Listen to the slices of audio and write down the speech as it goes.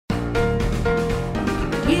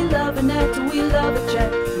a net, we love a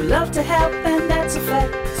chat. We love to help, and that's a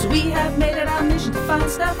fact. So we have made it our mission to find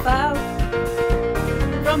stuff out.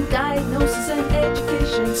 From diagnosis and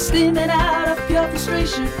education, slimming out of pure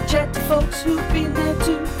frustration. Chat to folks who've been there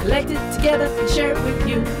too. Collect it together and share it with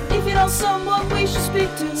you. If you know someone we should speak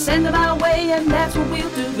to, send them our way and that's what we'll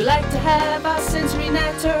do. We like to have our sensory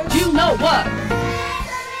natters. You know what?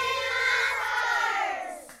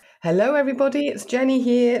 Hello everybody, it's Jenny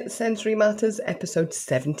here, Sensory Matters episode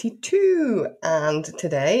 72. And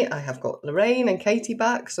today I have got Lorraine and Katie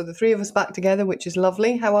back, so the three of us back together, which is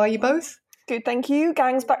lovely. How are you both? Good, thank you.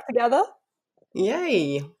 Gang's back together.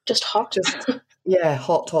 Yay. Just hot. Yeah,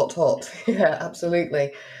 hot. Yeah,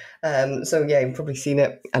 absolutely. So yeah, you've probably seen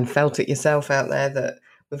it and felt it yourself out there that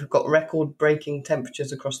we've got record-breaking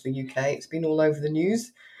temperatures across the UK. It's been all over the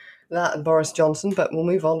news, that and Boris Johnson, but we'll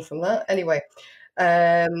move on from that. Anyway,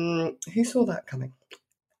 who saw that coming?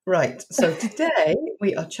 Right, so today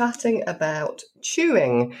we are chatting about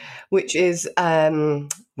chewing, which is,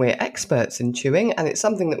 we're experts in chewing, and it's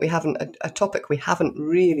something that we haven't, a topic we haven't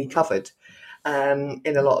really covered in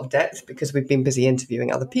a lot of depth because we've been busy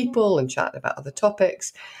interviewing other people and chatting about other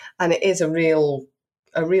topics, and it is a real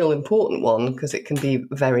important one because it can be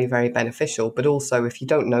very, very beneficial, but also if you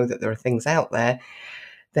don't know that there are things out there,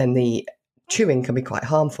 then the chewing can be quite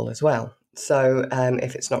harmful as well. So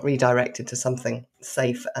if it's not redirected to something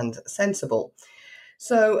safe and sensible.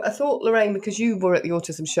 So I thought, Lorraine, because you were at the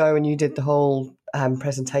Autism Show and you did the whole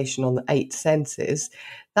presentation on the 8 senses,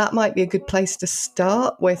 that might be a good place to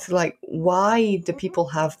start with, like, why do people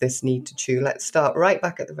have this need to chew? Let's start right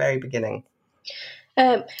back at the very beginning.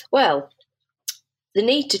 Well, the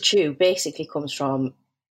need to chew basically comes from,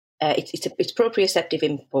 it's proprioceptive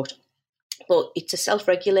input, but it's a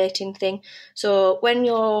self-regulating thing. So when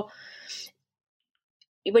you're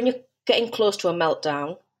getting close to a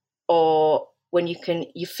meltdown, or when you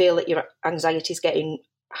feel that your anxiety is getting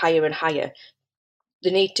higher and higher,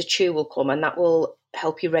 the need to chew will come, and that will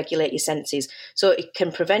help you regulate your senses. So it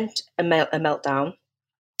can prevent a meltdown.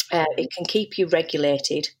 It can keep you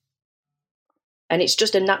regulated, and it's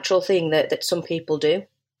just a natural thing that some people do,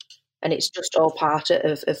 and it's just all part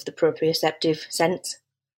of the proprioceptive sense.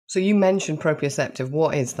 So you mentioned proprioceptive.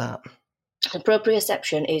 What is that? And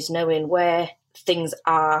proprioception is knowing where things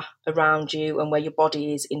are around you and where your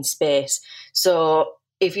body is in space. So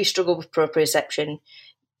if you struggle with proprioception,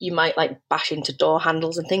 you might bash into door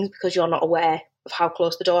handles and things because you're not aware of how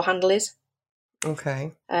close the door handle is.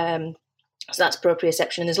 Okay. So that's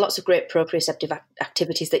proprioception, and there's lots of great proprioceptive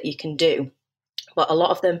activities that you can do, but a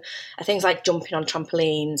lot of them are things like jumping on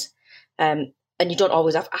trampolines, and you don't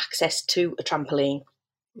always have access to a trampoline.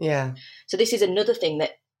 Yeah. So this is another thing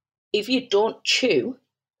that if you don't chew,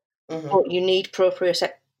 but you need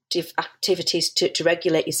proprioceptive activities to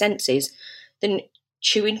regulate your senses, then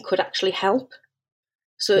chewing could actually help.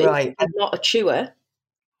 So right. If you're not a chewer,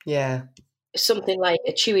 yeah, something like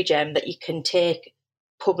a Chewy Gem that you can take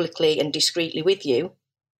publicly and discreetly with you,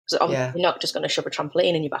 so obviously you're not just going to shove a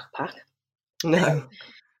trampoline in your backpack. No.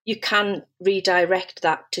 You can redirect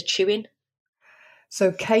that to chewing.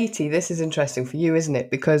 So Katie, this is interesting for you, isn't it?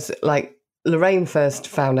 Because Lorraine first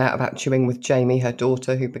found out about chewing with Jamie, her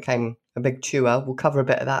daughter, who became a big chewer. We'll cover a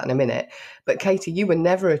bit of that in a minute. But Katie, you were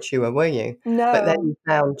never a chewer, were you? No. But then you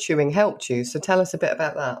found chewing helped you. So tell us a bit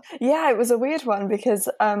about that. Yeah, it was a weird one because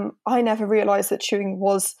I never realised that chewing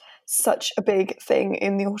was such a big thing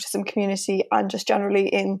in the autism community and just generally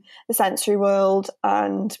in the sensory world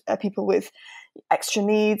and people with extra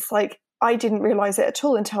needs. I didn't realise it at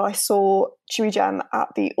all until I saw Chewy Gem at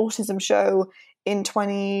the Autism Show in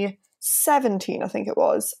 2017, I think it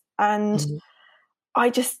was. And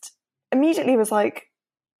I just immediately was like,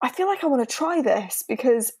 I feel like I want to try this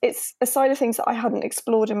because it's a side of things that I hadn't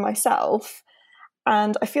explored in myself.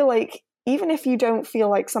 And I feel like even if you don't feel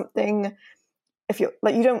like something, if you're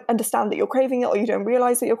you don't understand that you're craving it, or you don't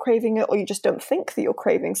realize that you're craving it, or you just don't think that you're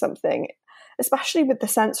craving something, especially with the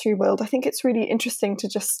sensory world, I think it's really interesting to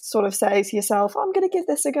just sort of say to yourself, I'm going to give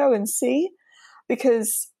this a go and see,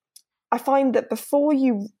 because I find that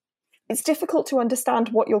it's difficult to understand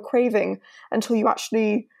what you're craving until you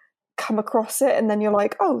actually come across it, and then you're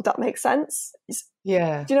like, oh, that makes sense.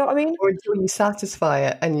 Yeah. Do you know what I mean? Or until you satisfy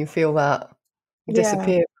it and you feel that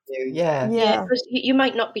disappear from you. Yeah. Yeah, because you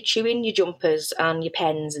might not be chewing your jumpers and your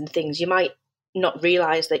pens and things. You might not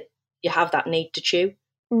realise that you have that need to chew.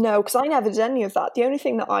 No, because I never did any of that. The only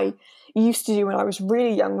thing that I used to do when I was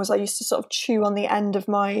really young was I used to sort of chew on the end of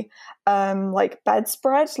my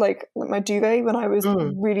bedspread, like my duvet when I was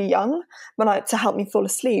really young, to help me fall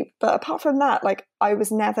asleep. But apart from that, I was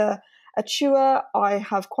never a chewer. I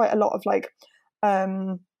have quite a lot of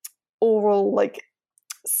oral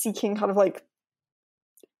seeking kind of like,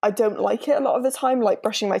 I don't like it a lot of the time. Like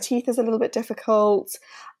brushing my teeth is a little bit difficult.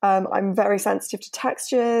 I'm very sensitive to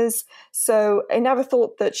textures. So I never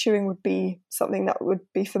thought that chewing would be something that would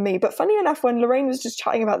be for me. But funny enough, when Lorraine was just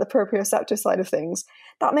chatting about the proprioceptive side of things,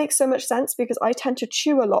 that makes so much sense because I tend to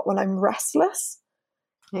chew a lot when I'm restless.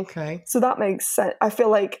 Okay. So that makes sense. I feel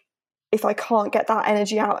like if I can't get that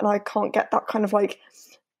energy out and I can't get that kind of like,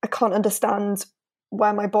 I can't understand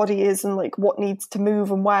where my body is and like what needs to move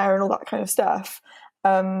and where and all that kind of stuff,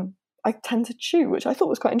 I tend to chew, which I thought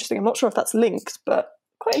was quite interesting. I'm not sure if that's linked, but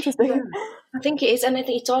quite interesting. Yeah, I think it is, and I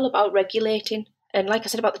think it's all about regulating. And like I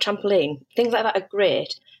said about the trampoline, things like that are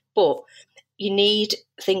great, but you need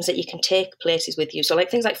things that you can take places with you. So like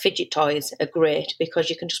things like fidget toys are great because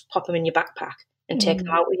you can just pop them in your backpack and take them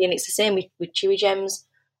out with you. And it's the same with Chewy Gems.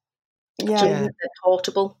 Yeah. They're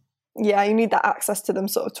portable. Yeah, you need that access to them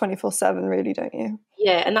sort of 24/7, really, don't you?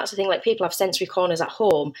 Yeah, and that's the thing, like people have sensory corners at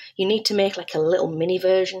home. You need to make like a little mini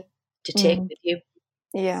version to take with you.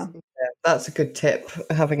 Yeah. That's a good tip,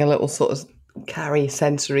 having a little sort of carry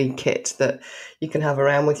sensory kit that you can have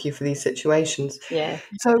around with you for these situations. Yeah.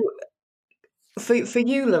 So for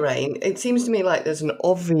you, Lorraine, it seems to me like there's an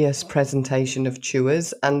obvious presentation of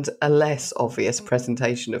chewers and a less obvious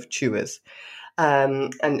presentation of chewers.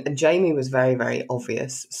 And Jamie was very, very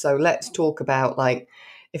obvious. So let's talk about, like,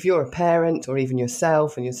 if you're a parent or even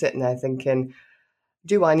yourself and you're sitting there thinking,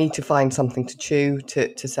 do I need to find something to chew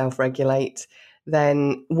to self-regulate?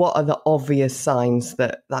 Then what are the obvious signs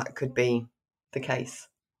that that could be the case?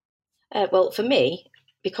 Well, for me,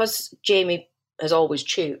 because Jamie has always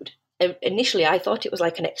chewed, initially I thought it was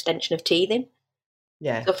like an extension of teething.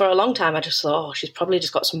 Yeah. So for a long time I just thought, oh, she's probably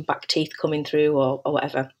just got some back teeth coming through or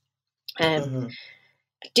whatever. I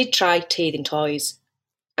did try teething toys,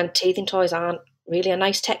 and teething toys aren't really a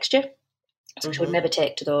nice texture, so she would never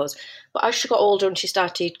take to those. But as she got older and she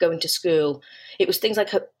started going to school, it was things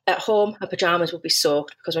like at home her pyjamas would be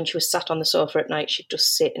soaked because when she was sat on the sofa at night she'd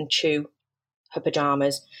just sit and chew her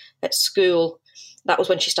pyjamas. At school, that was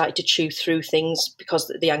when she started to chew through things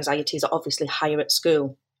because the anxieties are obviously higher at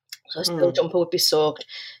school. So her school jumper would be soaked,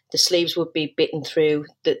 the sleeves would be bitten through,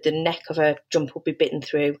 the neck of her jumper would be bitten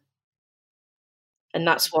through. And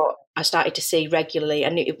that's what I started to see regularly.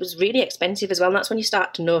 And it was really expensive as well. And that's when you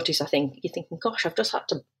start to notice, I think, you're thinking, gosh, I've just had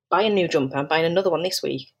to buy a new jumper. I'm buying another one this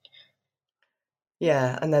week.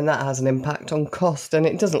 Yeah, and then that has an impact on cost. And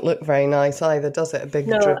it doesn't look very nice either, does it? A big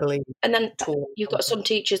dribbly. And then you've got some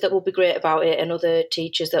teachers that will be great about it and other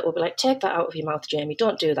teachers that will be like, take that out of your mouth, Jamie.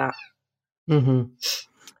 Don't do that.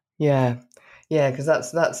 Yeah. Yeah, because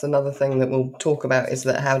that's another thing that we'll talk about is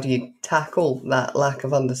that how do you tackle that lack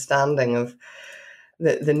of understanding of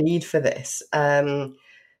the need for this.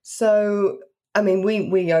 So, I mean,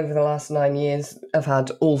 we over the last 9 years have had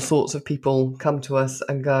all sorts of people come to us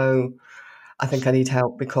and go, I think I need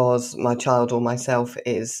help because my child or myself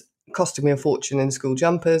is costing me a fortune in school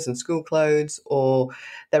jumpers and school clothes, or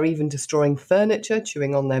they're even destroying furniture,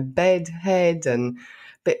 chewing on their bed head and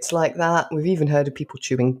bits like that. We've even heard of people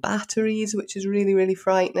chewing batteries, which is really, really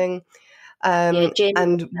frightening. And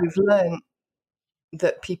we've learned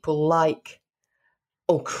that people like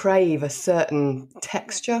or crave a certain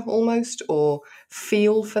texture almost or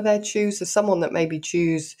feel for their chews. So someone that maybe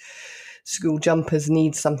chews school jumpers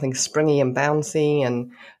needs something springy and bouncy,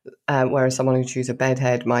 and whereas someone who chews a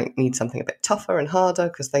bedhead might need something a bit tougher and harder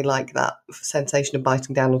because they like that sensation of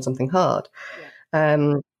biting down on something hard.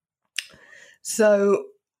 Yeah. So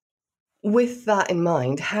with that in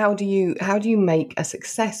mind, how do you make a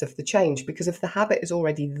success of the change? Because if the habit is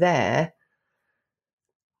already there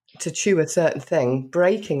to chew a certain thing,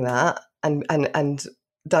 breaking that and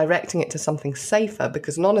directing it to something safer,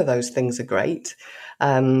 because none of those things are great,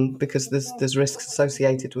 because there's risks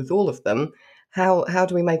associated with all of them. How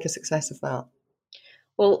do we make a success of that?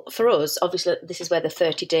 Well, for us, obviously, this is where the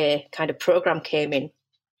 30-day kind of program came in.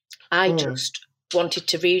 I just wanted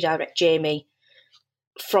to redirect Jamie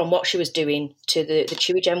from what she was doing to the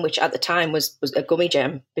Chewy Gem, which at the time was a gummy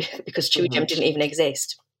gem because Chewy Gem didn't even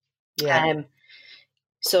exist. Yeah.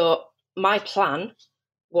 So my plan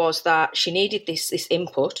was that she needed this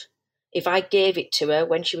input. If I gave it to her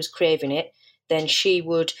when she was craving it, then she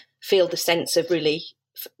would feel the sense of relief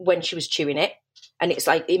when she was chewing it. And it's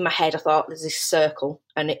like in my head, I thought there's this circle,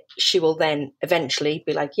 and she will then eventually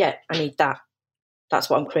be like, yeah, I need that. That's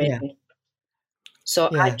what I'm craving. Yeah. So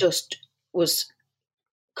I just was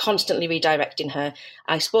constantly redirecting her.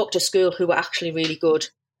 I spoke to school who were actually really good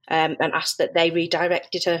and asked that they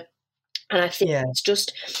redirected her. And I think it's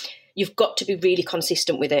just, you've got to be really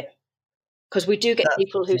consistent with it. Because we do get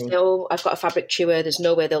people who say, oh, I've got a fabric chewer, there's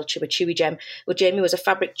no way they'll chew a Chewy Gem. Well, Jamie was a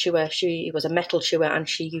fabric chewer, she was a metal chewer, and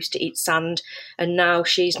she used to eat sand, and now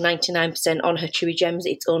she's 99% on her Chewy Gems.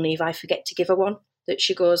 It's only if I forget to give her one that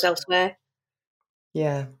she goes elsewhere.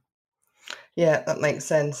 Yeah, that makes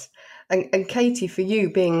sense. And Katie, for you,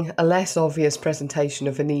 being a less obvious presentation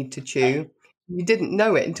of a need to chew, you didn't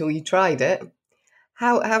know it until you tried it.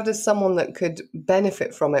 How does someone that could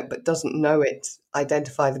benefit from it but doesn't know it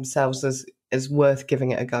identify themselves as worth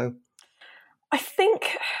giving it a go? I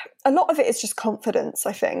think a lot of it is just confidence,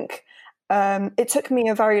 I think. It took me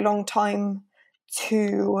a very long time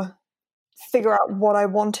to figure out what I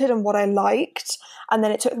wanted and what I liked. And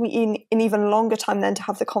then it took me an even longer time then to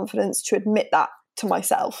have the confidence to admit that to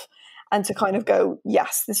myself and to kind of go,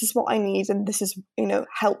 yes, this is what I need and this is,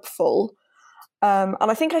 helpful. And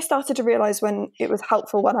I think I started to realise when it was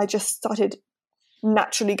helpful when I just started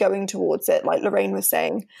naturally going towards it, like Lorraine was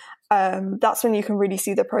saying. That's when you can really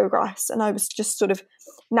see the progress. And I was just sort of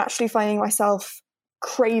naturally finding myself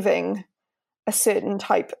craving a certain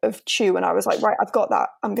type of chew. And I was like, right, I've got that.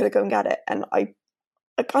 I'm going to go and get it. And I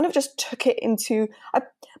kind of just took it I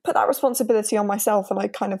put that responsibility on myself, and I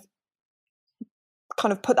kind of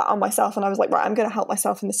put that on myself. And I was like, right, I'm going to help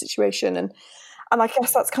myself in this situation. And I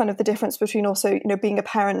guess that's kind of the difference between also, being a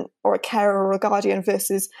parent or a carer or a guardian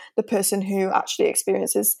versus the person who actually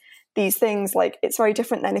experiences these things. Like, it's very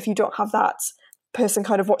different then if you don't have that person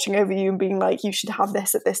kind of watching over you and being like, you should have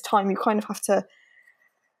this at this time. You kind of have to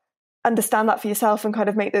understand that for yourself and kind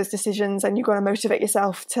of make those decisions, and you've got to motivate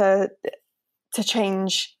yourself to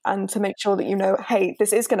change and to make sure that hey,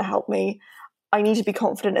 this is going to help me. I need to be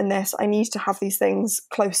confident in this. I need to have these things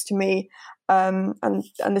close to me. And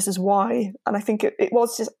this is why. And I think it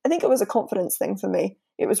was a confidence thing for me.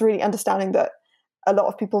 It was really understanding that a lot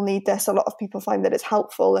of people need this. A lot of people find that it's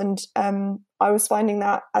helpful. And I was finding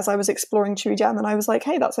that as I was exploring Chewy Gem, and I was like,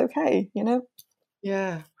 hey, that's okay,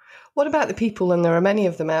 Yeah. What about the people, and there are many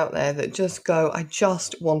of them out there, that just go, I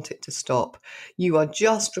just want it to stop. You are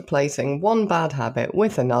just replacing one bad habit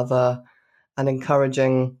with another and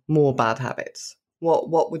encouraging more bad habits.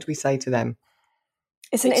 What would we say to them?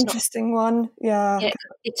 It's an interesting one. Yeah.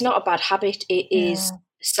 It's not a bad habit. It is a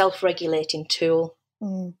self-regulating tool.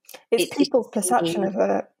 It's people's perception of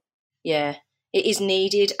it. Yeah, it is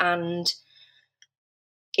needed, and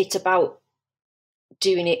it's about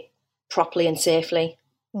doing it properly and safely.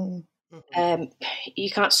 You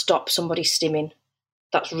can't stop somebody stimming.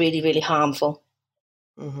 That's really, really harmful.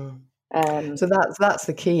 So that's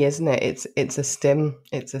the key, isn't it? It's a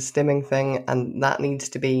stimming thing, and that needs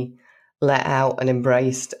to be let out and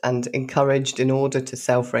embraced and encouraged in order to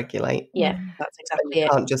self-regulate. Yeah, that's exactly it. You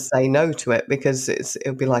can't just say no to it, because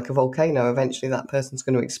it'll be like a volcano. Eventually that person's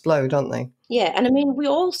going to explode, aren't they? Yeah, and I mean, we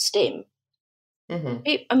all stim.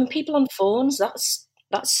 People on phones, that's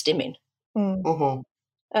stimming.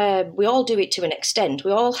 We all do it to an extent.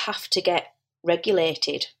 We all have to get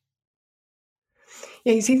regulated.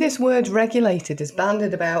 Yeah, you see, this word regulated is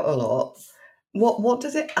bandied about a lot. What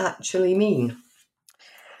does it actually mean?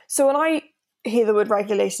 So when I hear the word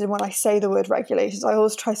regulated, and when I say the word regulated, I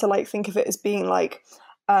always try to think of it as being like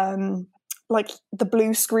the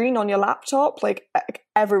blue screen on your laptop. Like,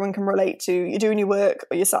 everyone can relate to, you're doing your work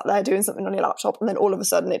or you're sat there doing something on your laptop, and then all of a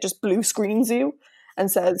sudden it just blue screens you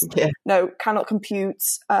and says, no, cannot compute,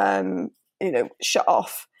 shut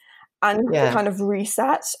off. And you kind of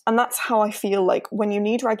reset. And that's how I feel like when you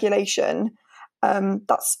need regulation,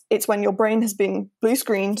 it's when your brain has been blue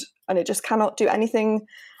screened and it just cannot do anything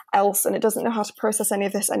else, and it doesn't know how to process any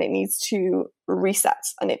of this, and it needs to reset,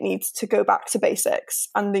 and it needs to go back to basics.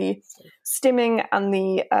 And the stimming and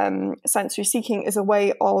the sensory seeking is a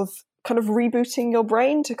way of kind of rebooting your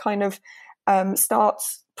brain to kind of start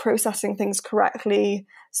processing things correctly,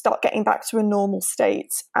 start getting back to a normal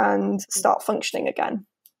state, and start functioning again.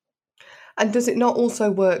 And does it not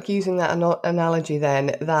also work, using that analogy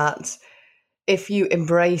then, that if you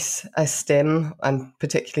embrace a stim, and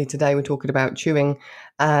particularly today we're talking about chewing,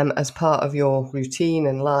 as part of your routine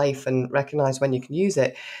and life, and recognise when you can use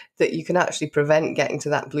it, that you can actually prevent getting to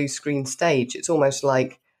that blue screen stage? It's almost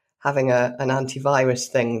like having an antivirus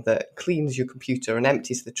thing that cleans your computer and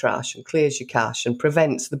empties the trash and clears your cache and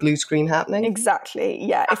prevents the blue screen happening. Exactly.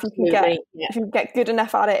 Yeah. If you can get good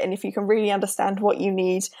enough at it, and if you can really understand what you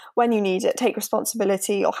need, when you need it, take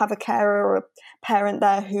responsibility, or have a carer or a parent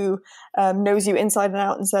there who knows you inside and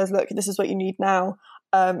out and says, look, this is what you need now,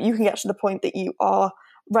 you can get to the point that you are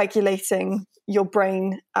regulating your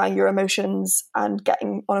brain and your emotions and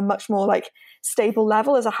getting on a much more stable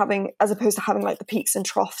level as opposed to having the peaks and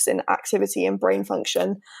troughs in activity and brain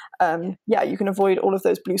function. You can avoid all of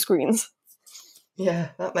those blue screens. Yeah,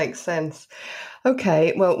 that makes sense.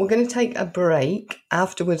 Okay, well, we're going to take a break.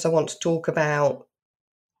 Afterwards, I want to talk about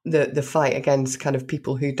the fight against kind of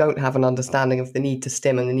people who don't have an understanding of the need to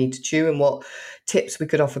stim and the need to chew, and what tips we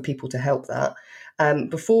could offer people to help that.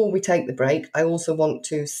 Before we take the break, I also want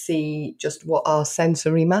to see just what our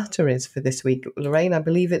sensory matter is for this week. Lorraine, I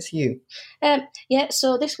believe it's you.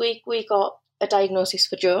 So this week we got a diagnosis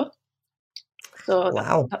for Joe. So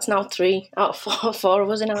Wow. that's now 3 out of 4 of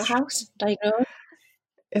us in our house diagnosed.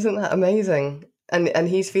 Isn't that amazing? And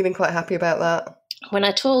he's feeling quite happy about that? When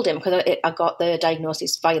I told him, because I got the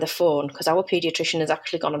diagnosis via the phone, because our paediatrician has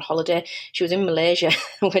actually gone on holiday. She was in Malaysia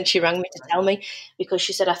when she rang me to tell me, because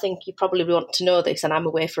she said, I think you probably want to know this, and I'm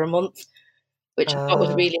away for a month, which I thought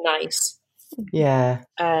was really nice. Yeah.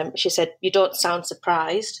 She said, you don't sound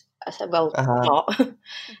surprised. I said, well, not.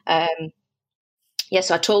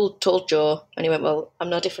 So I told Joe, and he went, well,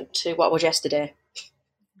 I'm no different to what I was yesterday.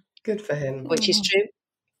 Good for him. Which is true.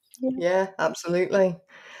 Yeah, absolutely.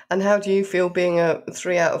 And how do you feel being a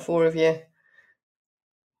 3 out of 4 of you?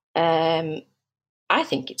 I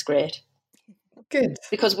think it's great. Good.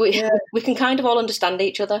 Because we can kind of all understand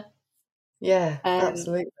each other. Yeah,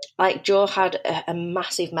 absolutely. Like Joe had a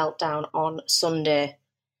massive meltdown on Sunday,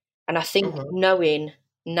 and I think knowing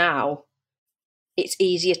now, it's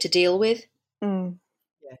easier to deal with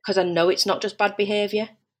because I know it's not just bad behaviour.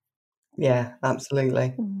 Yeah,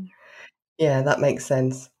 absolutely. Yeah, that makes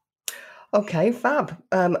sense. Okay, fab.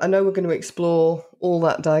 I know we're going to explore all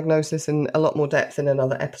that diagnosis in a lot more depth in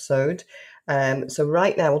another episode. So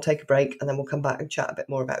right now we'll take a break and then we'll come back and chat a bit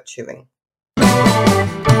more about chewing.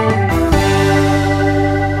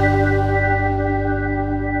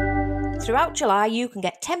 Throughout July, you can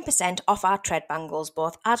get 10% off our tread bangles,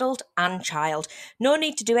 both adult and child. No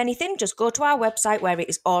need to do anything, just go to our website where it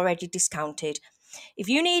is already discounted. If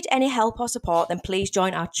you need any help or support, then please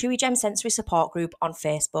join our Chewy Gem Sensory Support Group on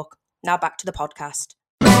Facebook. Now back to the podcast.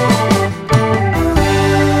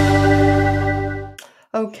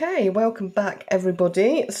 Okay, welcome back,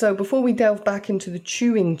 everybody. So before we delve back into the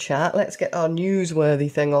chewing chat, let's get our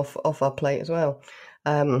newsworthy thing off our plate as well.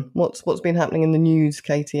 What's been happening in the news,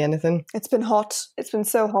 Katie? Anything? It's been hot. It's been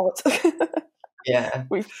so hot. Yeah,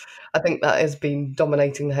 I think that has been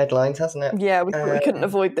dominating the headlines, hasn't it? Yeah, we couldn't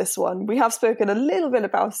avoid this one. We have spoken a little bit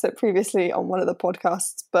about it previously on one of the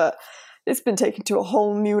podcasts, but it's been taken to a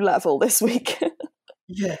whole new level this week.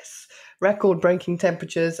 Yes, record-breaking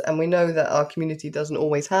temperatures, and we know that our community doesn't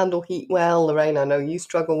always handle heat well. Lorraine, I know you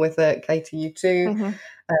struggle with it. Katie, you too.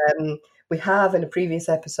 We have, in a previous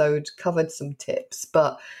episode, covered some tips,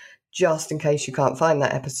 but just in case you can't find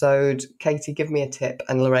that episode, Katie, give me a tip,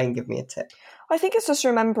 and Lorraine, give me a tip. I think it's just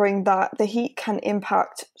remembering that the heat can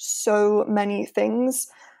impact so many things.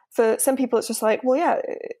 For some people, it's just like, well, yeah,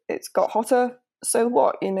 it's got hotter, so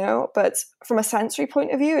what, you know? But from a sensory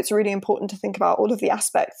point of view, it's really important to think about all of the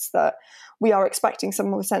aspects that we are expecting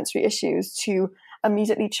someone with sensory issues to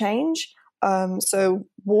immediately change. So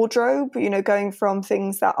wardrobe, you know, going from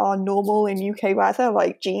things that are normal in UK weather,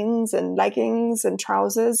 like jeans and leggings and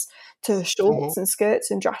trousers, to shorts and skirts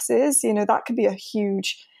and dresses, you know, that could be a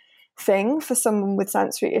huge thing for someone with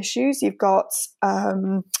sensory issues. You've got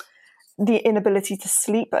the inability to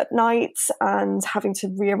sleep at night and having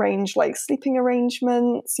to rearrange like sleeping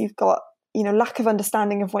arrangements. You've got, you know, lack of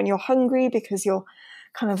understanding of when you're hungry because your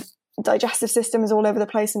kind of digestive system is all over the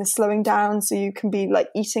place and is slowing down, so you can be like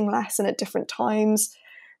eating less and at different times.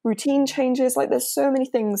 Routine changes, like there's so many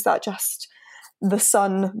things that just the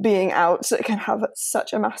sun being out can have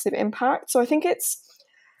such a massive impact. So I think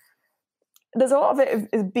there's a lot of it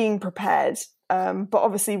is being prepared, but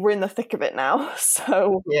obviously we're in the thick of it now,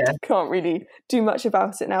 so can't really do much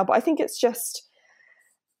about it now. But I think it's just,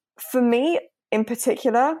 for me in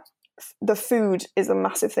particular, the food is a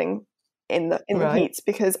massive thing in the heat,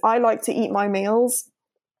 because I like to eat my meals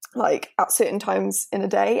like at certain times in a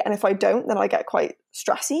day, and if I don't, then I get quite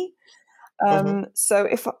stressy. So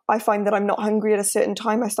if I find that I'm not hungry at a certain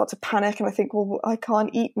time, I start to panic and I think, well, I can't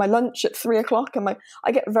eat my lunch at 3:00, and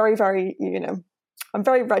I get very, very, you know, I'm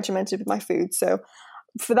very regimented with my food. So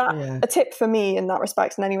for that, a tip for me in that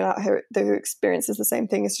respect, and anyone out here who experiences the same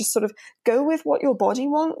thing, is just sort of go with what your body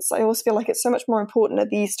wants. I always feel like it's so much more important at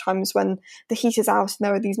these times when the heat is out and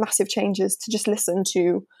there are these massive changes to just listen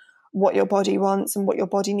to what your body wants and what your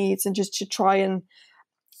body needs, and just to try and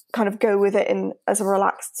kind of go with it in as a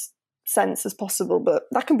relaxed sense as possible. But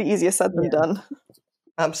that can be easier said than done.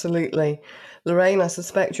 Absolutely. Lorraine, I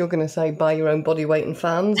suspect you're going to say buy your own body weight in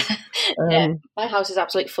fans. Yeah, my house is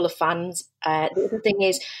absolutely full of fans. The other thing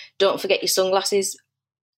is, don't forget your sunglasses.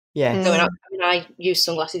 Yeah. So I use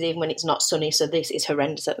sunglasses even when it's not sunny, so this is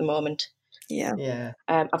horrendous at the moment. Yeah. Yeah.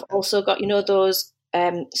 I've also got, those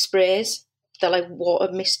sprays. They're like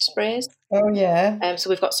water mist sprays. Oh, yeah.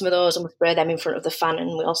 So we've got some of those, and we spray them in front of the fan,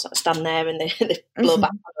 and we all sort of stand there and they blow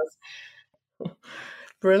back on us.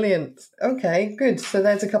 Brilliant. Okay, good. So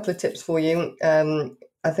there's a couple of tips for you.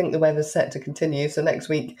 I think the weather's set to continue. So next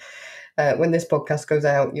week, when this podcast goes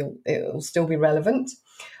out, it'll still be relevant.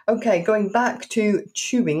 Okay, going back to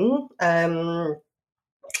chewing.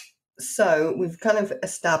 So we've kind of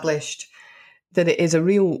established that it is a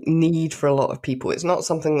real need for a lot of people. It's not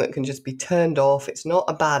something that can just be turned off. It's not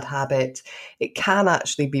a bad habit. It can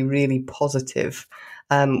actually be really positive.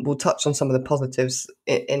 We'll touch on some of the positives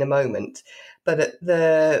in a moment. But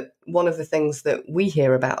one of the things that we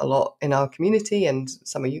hear about a lot in our community, and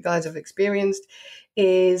some of you guys have experienced,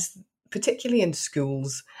 is particularly in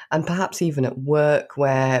schools and perhaps even at work,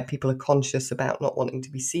 where people are conscious about not wanting to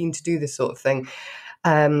be seen to do this sort of thing.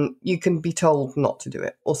 You can be told not to do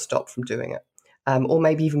it or stop from doing it. Or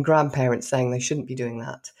maybe even grandparents saying they shouldn't be doing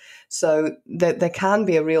that. So there can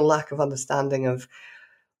be a real lack of understanding of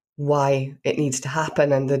why it needs to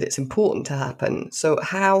happen and that it's important to happen. So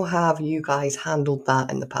how have you guys handled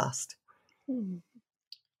that in the past?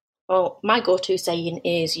 Well, my go-to saying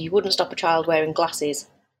is, you wouldn't stop a child wearing glasses,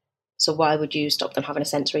 so why would you stop them having a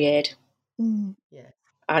sensory aid? Yeah,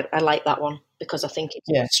 I like that one, because I think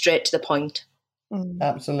it's straight to the point.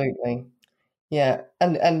 Absolutely. Yeah,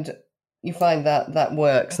 and you find that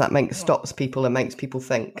works, stops people and makes people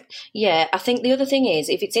think. Yeah, I think the other thing is,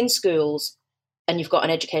 if it's in schools and you've got an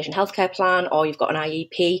education healthcare plan or you've got an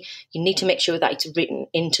IEP, you need to make sure that it's written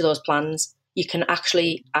into those plans. You can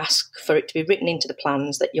actually ask for it to be written into the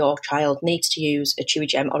plans that your child needs to use a Chewy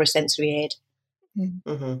Gem or a sensory aid.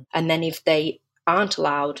 Mm-hmm. And then if they aren't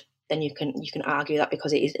allowed, then you can argue that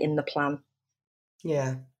because it is in the plan.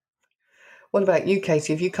 Yeah. What about you,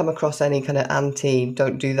 Katie? Have you come across any kind of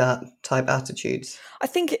don't do that type attitudes? I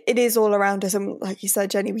think it is all around us. And like you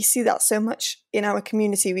said, Jenny, we see that so much in our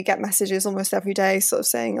community. We get messages almost every day sort of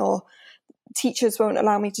saying, oh, teachers won't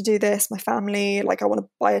allow me to do this. My family, like, I want to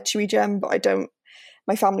buy a Chewy Gem, but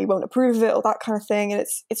my family won't approve of it, or that kind of thing. And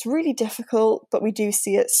it's really difficult, but we do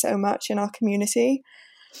see it so much in our community.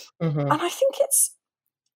 Mm-hmm. And I think it's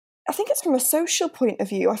from a social point of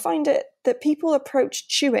view. I find it that people approach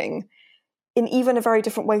chewing in even a very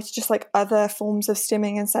different way to just like other forms of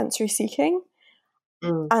stimming and sensory seeking.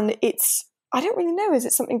 And I don't really know, is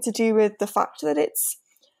it something to do with the fact that it's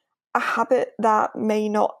a habit that may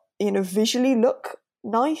not, visually look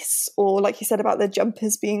nice, or like you said about the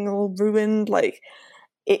jumpers being all ruined, like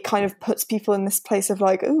it kind of puts people in this place of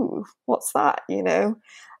like, ooh, what's that, Is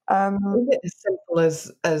it as simple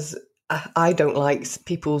as I don't like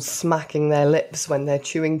people smacking their lips when they're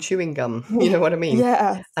chewing gum? You know what I mean?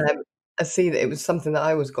 Yeah. I see that it was something that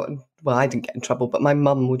I always well, I didn't get in trouble, but my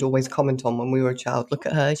mum would always comment on when we were a child. Look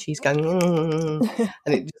at her, she's going, and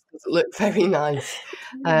it just doesn't look very nice.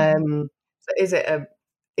 So is it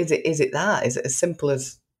that? Is it as simple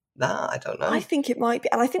as that? I don't know. I think it might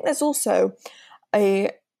be. And I think there's also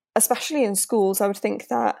especially in schools, I would think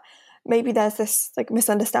that maybe there's this like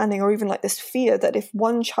misunderstanding or even like this fear that if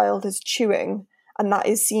one child is chewing and that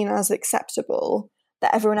is seen as acceptable,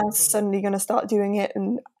 that everyone else is suddenly going to start doing it,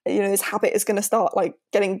 and his habit is going to start like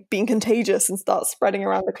being contagious and start spreading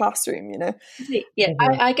around the classroom. Yeah,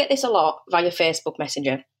 I get this a lot via Facebook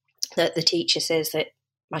Messenger, that the teacher says that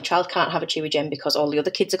my child can't have a Chewy Gem because all the other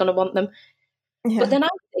kids are going to want them. Yeah. But then I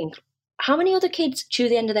think, how many other kids chew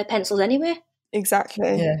the end of their pencils anyway?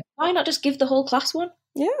 Exactly. Yeah. Why not just give the whole class one?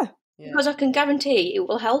 Yeah. Because I can guarantee it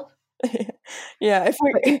will help. Yeah,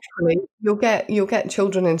 equally, you'll get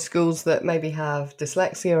children in schools that maybe have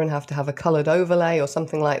dyslexia and have to have a coloured overlay or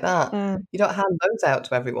something like that. You don't hand those out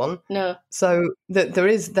to everyone. No. So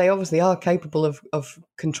they obviously are capable of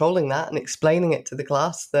controlling that and explaining it to the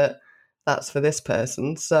class that that's for this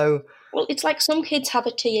person. So, well, it's like some kids have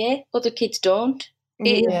a TA, other kids don't.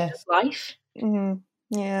 It is just life.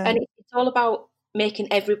 Mm-hmm. Yeah, and it's all about making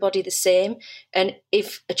everybody the same. And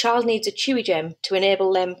if a child needs a Chewy Gem to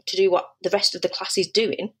enable them to do what the rest of the class is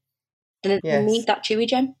doing, then they need that Chewy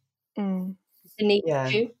Gem. They need to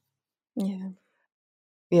chew.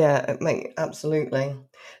 Yeah, absolutely.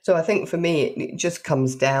 So I think for me, it just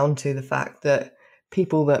comes down to the fact that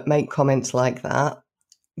people that make comments like that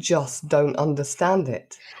just don't understand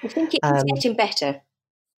it. I think it's getting better.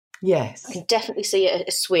 Yes. I can definitely see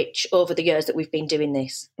a switch over the years that we've been doing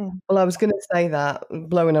this. Well, I was going to say that,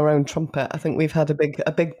 blowing our own trumpet, I think we've had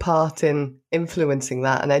a big part in influencing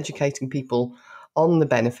that and educating people on the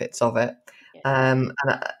benefits of it. Yeah.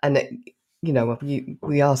 And it,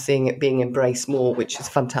 we are seeing it being embraced more, which is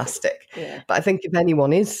fantastic. Yeah. But I think if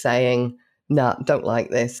anyone is saying, nah, don't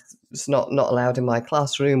like this, it's not allowed in my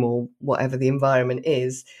classroom or whatever the environment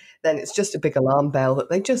is, then it's just a big alarm bell that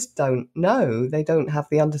they just don't know. They don't have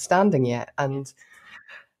the understanding yet. And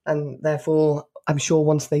therefore, I'm sure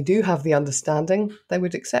once they do have the understanding, they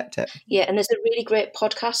would accept it. Yeah, and there's a really great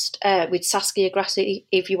podcast with Saskia Grassi,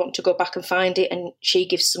 if you want to go back and find it, and she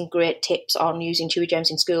gives some great tips on using Chewy Gems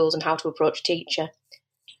in schools and how to approach a teacher.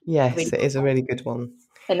 Yes, really it is a really good one.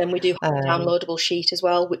 And then we do have a downloadable sheet as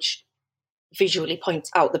well, which visually points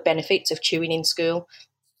out the benefits of chewing in school.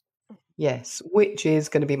 Yes, which is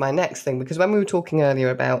going to be my next thing, because when we were talking earlier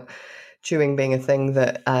about chewing being a thing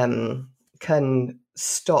that can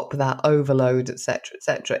stop that overload,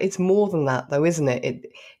 etc., it's more than that, though, isn't it?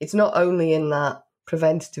 It's not only in that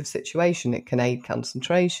preventative situation. It can aid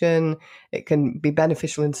concentration. It can be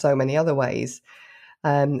beneficial in so many other ways.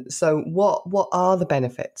 So what are the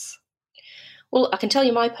benefits? Well, I can tell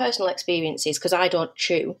you my personal experiences, because I don't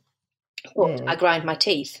chew, but I grind my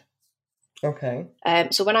teeth. Okay.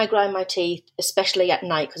 So when I grind my teeth, especially at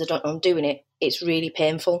night, because I don't know I'm doing it, it's really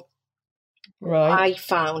painful. Right. What I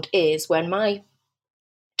found is when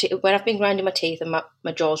I've been grinding my teeth and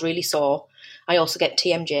my jaw's really sore, I also get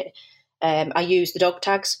TMJ. I use the dog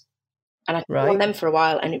tags, and I put on them for a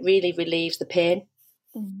while, and it really relieves the pain.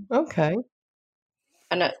 Okay.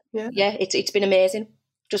 And it's been amazing.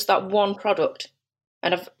 Just that one product,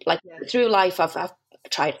 and I've through life I've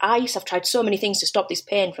tried ice. I've tried so many things to stop this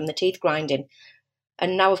pain from the teeth grinding,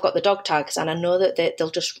 and now I've got the dog tags, and I know that they'll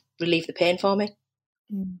just relieve the pain for me.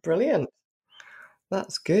 Brilliant.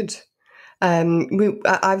 That's good.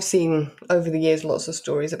 I've seen over the years lots of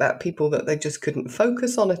stories about people that they just couldn't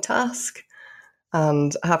focus on a task,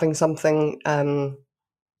 and having something, to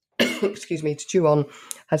chew on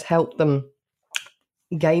has helped them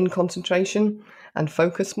gain concentration and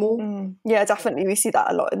focus more. Yeah, definitely. We see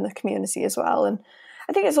that a lot in the community as well. And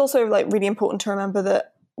I think it's also really important to remember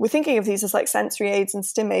that we're thinking of these as sensory aids and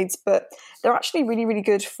stim aids, but they're actually really, really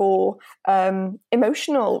good for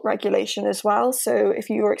emotional regulation as well. So if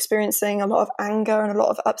you're experiencing a lot of anger and a lot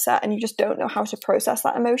of upset and you just don't know how to process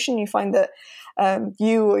that emotion, you find that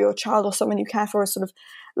you or your child or someone you care for is sort of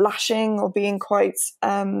lashing or being quite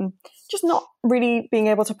just not really being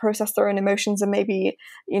able to process their own emotions, and maybe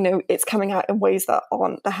it's coming out in ways that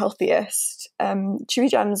aren't the healthiest. Chewy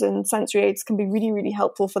Gems and sensory aids can be really, really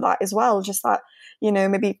helpful for that as well. Just that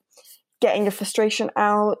maybe getting your frustration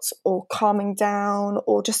out or calming down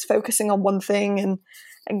or just focusing on one thing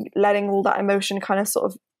and letting all that emotion kind of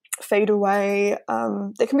sort of fade away.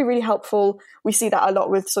 They can be really helpful. We see that a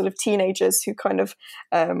lot with sort of teenagers who kind of,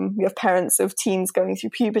 we have parents of teens going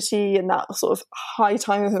through puberty, and that sort of high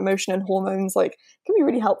time of emotion and hormones can be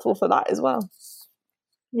really helpful for that as well.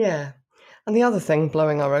 Yeah. And the other thing,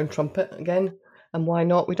 blowing our own trumpet again, and why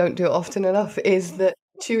not, we don't do it often enough, is that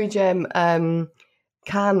Chewy Gem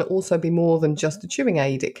can also be more than just a chewing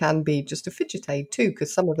aid. It can be just a fidget aid too,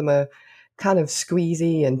 because some of them are kind of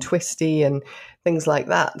squeezy and twisty and things like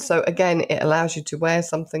that. So again, it allows you to wear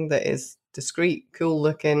something that is discreet, cool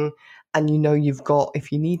looking, and you've got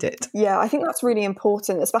if you need it. Yeah, I think that's really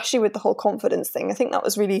important, especially with the whole confidence thing. I think that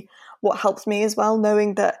was really what helped me as well,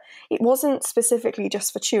 knowing that it wasn't specifically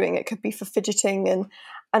just for chewing. It could be for fidgeting and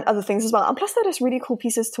other things as well. And plus, they're just really cool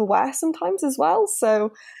pieces to wear sometimes as well.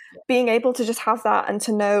 So being able to just have that and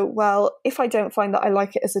to know, well, if I don't find that I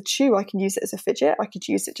like it as a chew, I can use it as a fidget. I could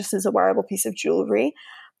use it just as a wearable piece of jewellery.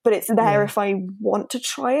 But it's there if I want to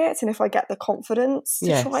try it and if I get the confidence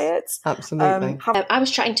to try it. Absolutely. I was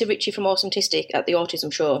chatting to Richie from Awesometistic at the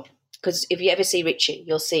Autism Show, because if you ever see Richie,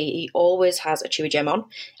 you'll see he always has a Chewy Gem on,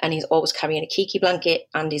 and he's always carrying a Kiki blanket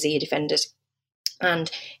and his ear defenders. And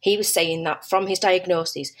he was saying that from his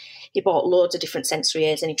diagnosis, he bought loads of different sensory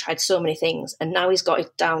aids and he tried so many things. And now he's got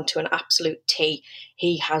it down to an absolute T.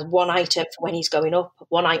 He has one item for when he's going up,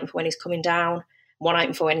 one item for when he's coming down, one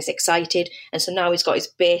item for when he's excited. And so now he's got his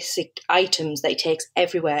basic items that he takes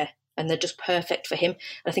everywhere, and they're just perfect for him.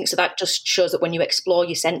 And I think so that just shows that when you explore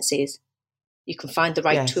your senses, you can find the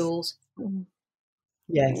right tools.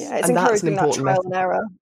 Yes. Yeah, it's encouraging that trial and error.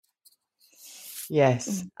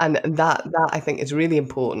 Yes. And that I think is really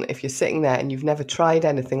important. If you're sitting there and you've never tried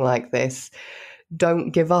anything like this,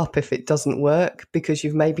 don't give up if it doesn't work, because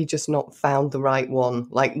you've maybe just not found the right one.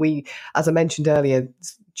 Like as I mentioned earlier,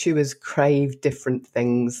 chewers crave different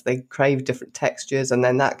things. They crave different textures, and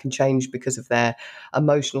then that can change because of their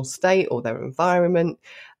emotional state or their environment.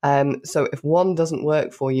 So if one doesn't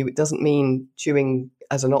work for you, it doesn't mean chewing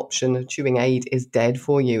as an option, a chewing aid is dead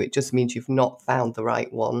for you. It just means you've not found the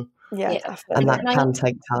right one. Yeah, definitely. And that can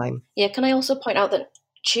take time. Yeah, can I also point out that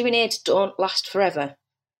chewing aids don't last forever?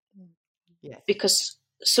 Yes. Because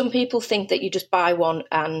some people think that you just buy one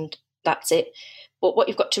and that's it. But what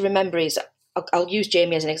you've got to remember is, I'll use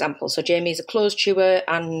Jamie as an example. So Jamie is a closed chewer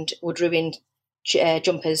and would ruin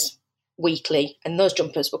jumpers weekly, and those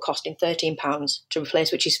jumpers were costing £13 to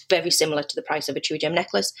replace, which is very similar to the price of a Chewy Gem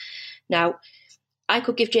necklace. Now, I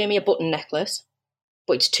could give Jamie a button necklace,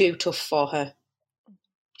 but it's too tough for her.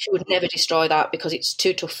 She would never destroy that because it's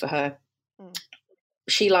too tough for her.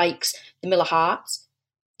 She likes the Miller Hearts,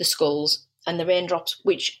 the skulls, and the raindrops,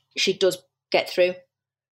 which she does get through.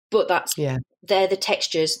 But they're the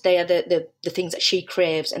textures, they are the things that she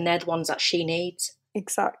craves, and they're the ones that she needs.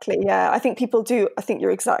 Exactly, yeah. I think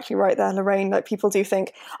you're exactly right there, Lorraine. Like, people do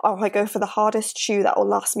think, oh, I go for the hardest chew that will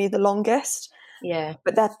last me the longest. Yeah.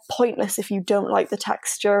 But they're pointless if you don't like the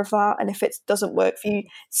texture of that, and if it doesn't work for you.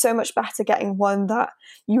 It's so much better getting one that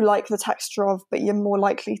you like the texture of, but you're more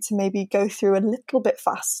likely to maybe go through a little bit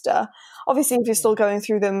faster. Obviously, if you're still going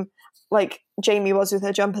through them like Jamie was with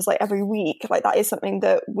her jumpers, like every week, like that is something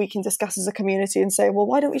that we can discuss as a community and say, well,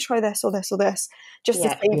 why don't we try this or this or this, just to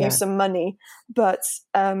save you some money. But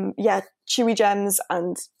Chewy Gems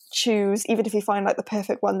and chews, even if you find like the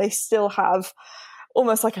perfect one, they still have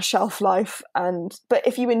almost like a shelf life. But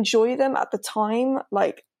if you enjoy them at the time,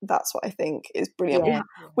 like, that's what I think is brilliant. Yeah.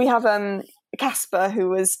 We have Casper,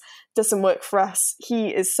 who does some work for us. He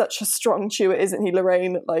is such a strong chewer, isn't he,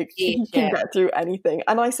 Lorraine? Like, he can get through anything.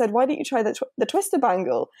 And I said, why don't you try the Twister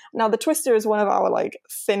bangle? Now, the Twister is one of our like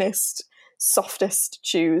thinnest, softest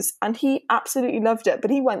chews, and he absolutely loved it.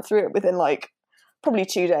 But he went through it within like probably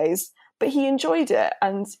 2 days. But he enjoyed it.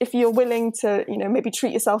 And if you're willing to, maybe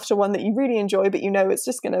treat yourself to one that you really enjoy, but it's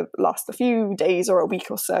just going to last a few days or a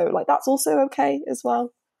week or so, like, that's also okay as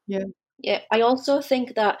well. Yeah. Yeah, I also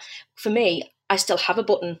think that for me, I still have a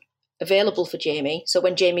button available for Jamie. So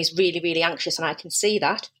when Jamie's really, really anxious and I can see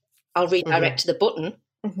that, I'll redirect to the button.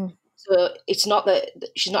 Mm-hmm. So it's not that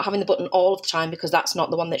she's not having the button all of the time, because that's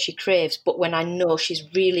not the one that she craves. But when I know she's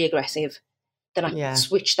really aggressive, then I can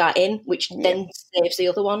switch that in, which then saves the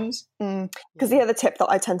other ones. Because the other tip that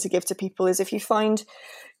I tend to give to people is, if you find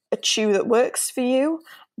a chew that works for you,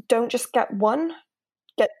 don't just get one,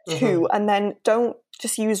 get two, and then don't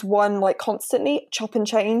just use one like constantly, chop and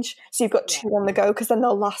change. So you've got two on the go, because then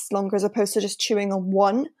they'll last longer, as opposed to just chewing on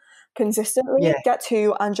one consistently. Get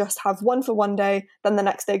two and just have one for one day, then the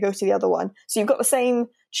next day go to the other one. So you've got the same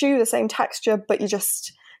chew, the same texture, but you're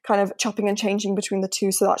just kind of chopping and changing between the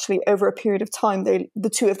two. So actually over a period of time, the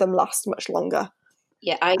two of them last much longer.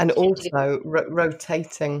 Yeah, and also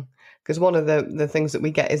rotating, because one of the things that we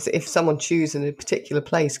get is, if someone chews in a particular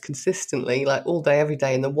place consistently, like all day, every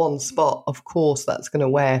day in the one spot, of course that's going to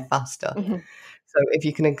wear faster. So if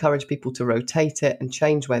you can encourage people to rotate it and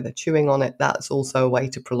change where they're chewing on it, that's also a way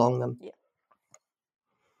to prolong them.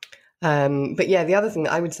 But yeah, the other thing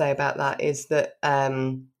that I would say about that is that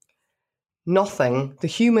the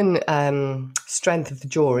human strength of the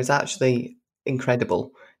jaw is actually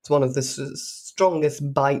incredible. It's one of the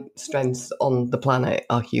strongest bite strengths on the planet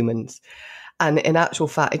are humans. And in actual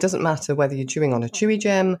fact, it doesn't matter whether you're chewing on a Chewy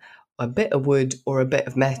Gem, a bit of wood, or a bit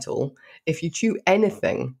of metal. If you chew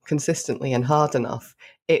anything consistently and hard enough,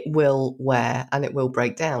 it will wear and it will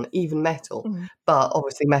break down, even metal. But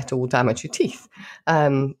obviously metal will damage your teeth,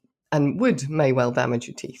 and wood may well damage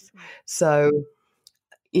your teeth. So,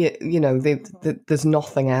 there's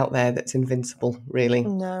nothing out there that's invincible, really.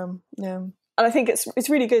 No. And I think it's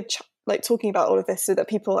really good, like, talking about all of this, so that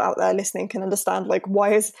people out there listening can understand, like,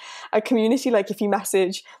 why is a community, like, if you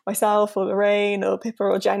message myself or Lorraine or Pippa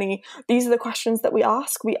or Jenny, these are the questions that we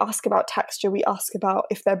ask. We ask about texture. We ask about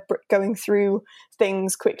if they're going through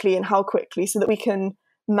things quickly and how quickly, so that we can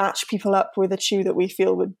match people up with a chew that we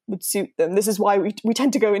feel would suit them. This is why we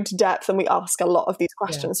tend to go into depth, and we ask a lot of these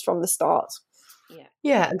questions from the start.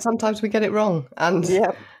 Yeah, and sometimes we get it wrong. And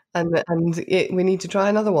we need to try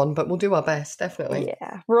another one, but we'll do our best, definitely.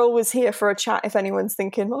 Yeah, we're always here for a chat if anyone's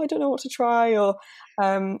thinking, I don't know what to try, or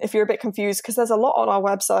if you're a bit confused, because there's a lot on our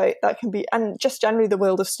website that can be, and just generally the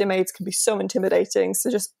world of stim aids can be so intimidating. So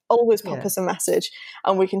just always pop us a message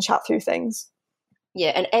and we can chat through things.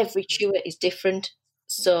 Yeah, and every chewer is different.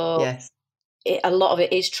 So a lot of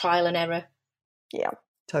it is trial and error. Yeah.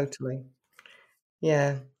 Totally.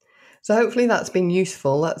 Yeah. So hopefully that's been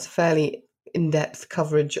useful. That's fairly in-depth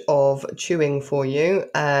coverage of chewing for you.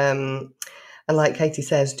 And like Katie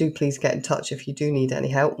says, do please get in touch if you do need any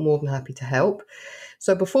help. More than happy to help.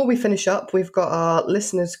 So before we finish up, we've got our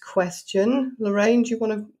listeners' question. Lorraine, do you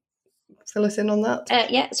want to fill us in on that?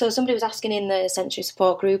 Yeah, so somebody was asking in the sensory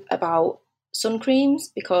support group about sun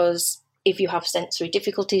creams, because if you have sensory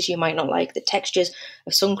difficulties, you might not like the textures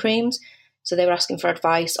of sun creams. So they were asking for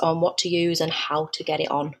advice on what to use and how to get it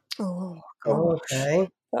on. Oh, okay.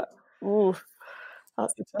 That's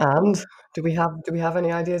That's the tough one. And do we have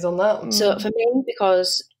any ideas on that? So for me,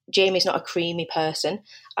 because Jamie's not a creamy person,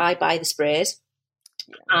 I buy the sprays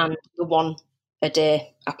and the 1 a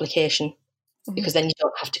day application, because then you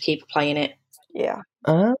don't have to keep applying it. Yeah.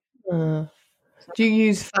 Do you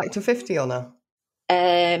use Factor 50 on her?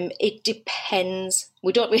 It depends.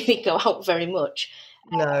 We don't really go out very much.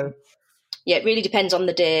 No. Yeah, it really depends on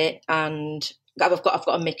the day, and I've got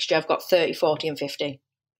a mixture. I've got 30, 40 and 50.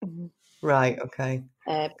 Right, okay.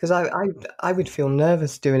 Um, Because I would feel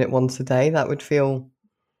nervous doing it once a day. That would feel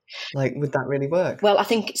like, would that really work? Well, I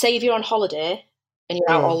think, say if you're on holiday and you're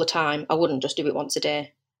out all the time, I wouldn't just do it once a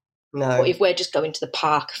day. No. But if we're just going to the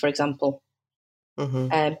park, for example,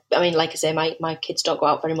 I mean, like I say, my kids don't go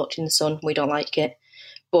out very much in the sun. We don't like it.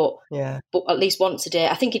 But at least once a day,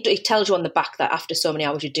 I think it tells you on the back that after so many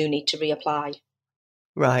hours you do need to reapply.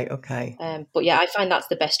 Right, okay. But yeah, I find that's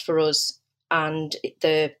the best for us. And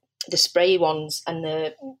the spray ones and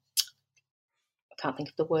I can't think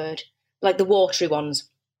of the word, like the watery ones.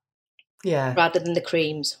 Yeah. Rather than the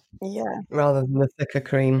creams. Yeah. Rather than the thicker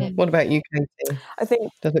cream. Yeah. What about you, Katie? I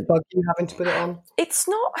think... Does it bug you having to put it on? It's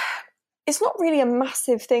not really a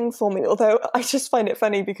massive thing for me, although I just find it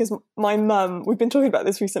funny because my mum, we've been talking about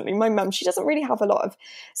this recently, my mum, she doesn't really have a lot of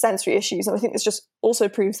sensory issues, and I think this just also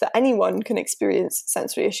proves that anyone can experience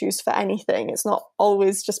sensory issues for anything. It's not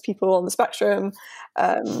always just people on the spectrum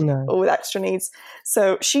or with extra needs.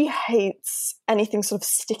 So she hates anything sort of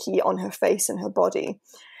sticky on her face and her body.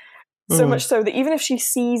 So much so that even if she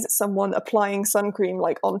sees someone applying sun cream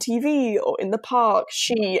like on TV or in the park,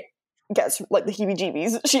 she gets like the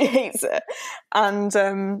heebie-jeebies. She hates it. And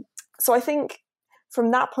so I think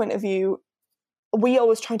from that point of view, we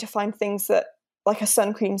always try to find things that, like a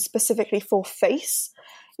sun cream specifically for face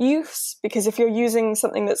use, because if you're using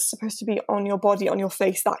something that's supposed to be on your body, on your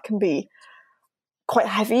face, that can be quite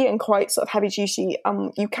heavy and quite sort of heavy duty.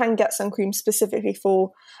 You can get sun cream specifically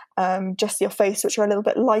for just your face, which are a little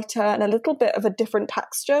bit lighter and a little bit of a different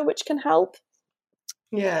texture, which can help.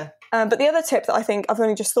 Yeah. But the other tip that I think I've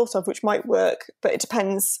only just thought of, which might work, but it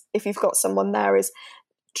depends if you've got someone there, is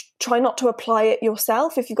try not to apply it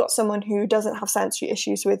yourself. If you've got someone who doesn't have sensory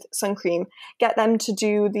issues with sun cream, get them to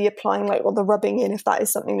do the applying, like, or the rubbing in, if that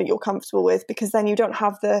is something that you're comfortable with, because then you don't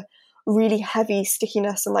have the really heavy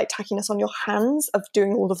stickiness and like tackiness on your hands of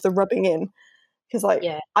doing all of the rubbing in. Because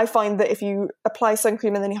I find that if you apply sun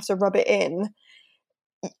cream and then you have to rub it in,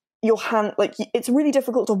 your hand, like, it's really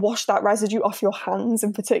difficult to wash that residue off your hands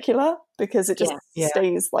in particular, because it just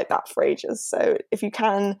stays like that for ages. So if you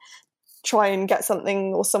can, try and get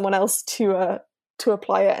something or someone else to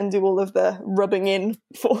apply it and do all of the rubbing in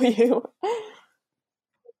for you.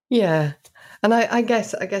 Yeah. And I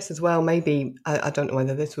guess as well, maybe, I don't know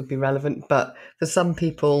whether this would be relevant, but for some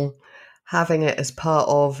people, having it as part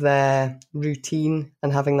of their routine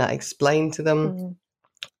and having that explained to them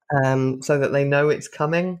so that they know it's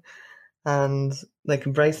coming and they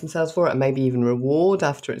can brace themselves for it, and maybe even reward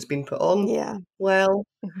after it's been put on. Yeah. Well,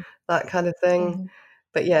 that kind of thing.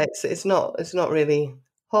 But yeah, it's not really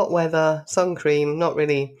hot weather, sun cream, not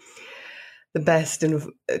really the best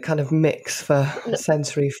in kind of mix for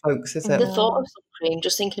sensory folks, is it? The thought of sun cream,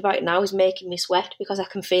 just thinking about it now, is making me sweat because I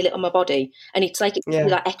can feel it on my body, and it's like it's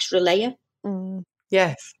that extra layer.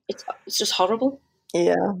 Yes, it's just horrible.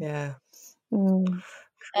 Yeah.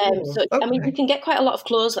 So I mean, you can get quite a lot of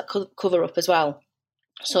clothes that cover up as well.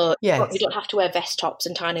 So you don't have to wear vest tops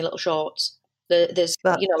and tiny little shorts. There's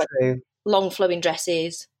true. Long flowing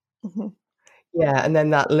dresses. Yeah, and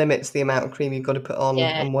then that limits the amount of cream you've got to put on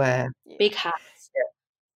and wear. Big hats.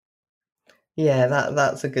 Yeah,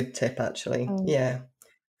 that's a good tip, actually. Yeah.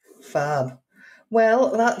 Fab.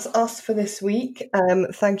 Well, that's us for this week.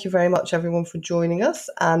 Thank you very much, everyone, for joining us.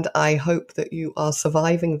 And I hope that you are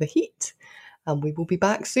surviving the heat. And we will be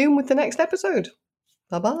back soon with the next episode.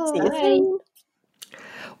 Bye-bye. See you soon.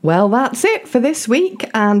 Well, that's it for this week,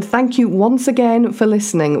 and thank you once again for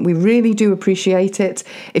listening. We really do appreciate it.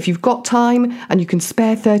 If you've got time and you can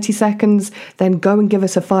spare 30 seconds, then go and give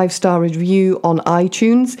us a 5-star review on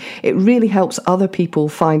iTunes. It really helps other people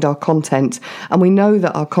find our content, and we know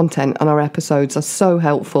that our content and our episodes are so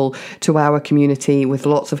helpful to our community with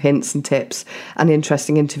lots of hints and tips and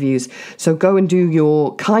interesting interviews. So go and do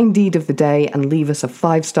your kind deed of the day and leave us a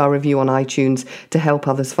 5-star review on iTunes to help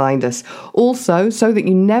others find us. Also, so that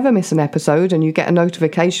you never miss an episode and you get a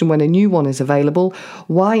notification when a new one is available,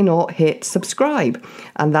 why not hit subscribe?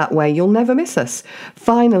 And that way you'll never miss us.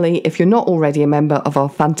 Finally, if you're not already a member of our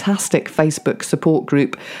fantastic Facebook support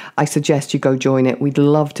group, I suggest you go join it. We'd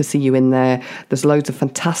love to see you in there. There's loads of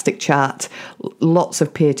fantastic chat, lots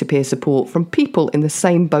of peer-to-peer support from people in the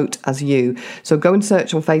same boat as you. So go and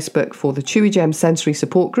search on Facebook for the Chewy Gem Sensory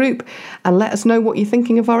Support Group and let us know what you're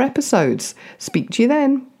thinking of our episodes. Speak to you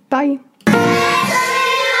then. Bye.